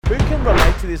Who can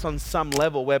relate to this on some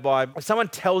level whereby if someone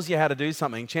tells you how to do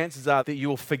something, chances are that you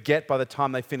will forget by the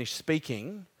time they finish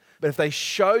speaking. But if they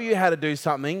show you how to do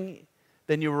something,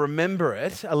 then you'll remember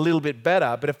it a little bit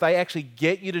better. But if they actually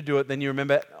get you to do it, then you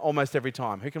remember it almost every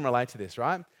time. Who can relate to this,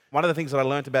 right? One of the things that I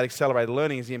learned about accelerated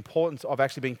learning is the importance of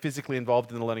actually being physically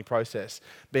involved in the learning process,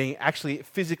 being actually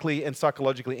physically and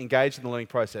psychologically engaged in the learning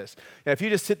process. Now, if you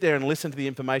just sit there and listen to the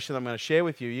information that I'm going to share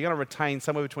with you, you're going to retain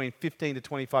somewhere between 15 to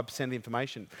 25% of the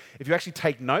information. If you actually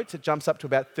take notes, it jumps up to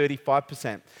about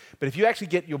 35%. But if you actually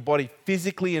get your body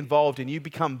physically involved and you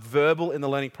become verbal in the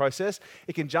learning process,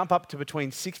 it can jump up to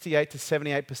between 68 to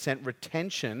 78%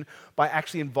 retention by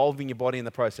actually involving your body in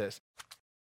the process.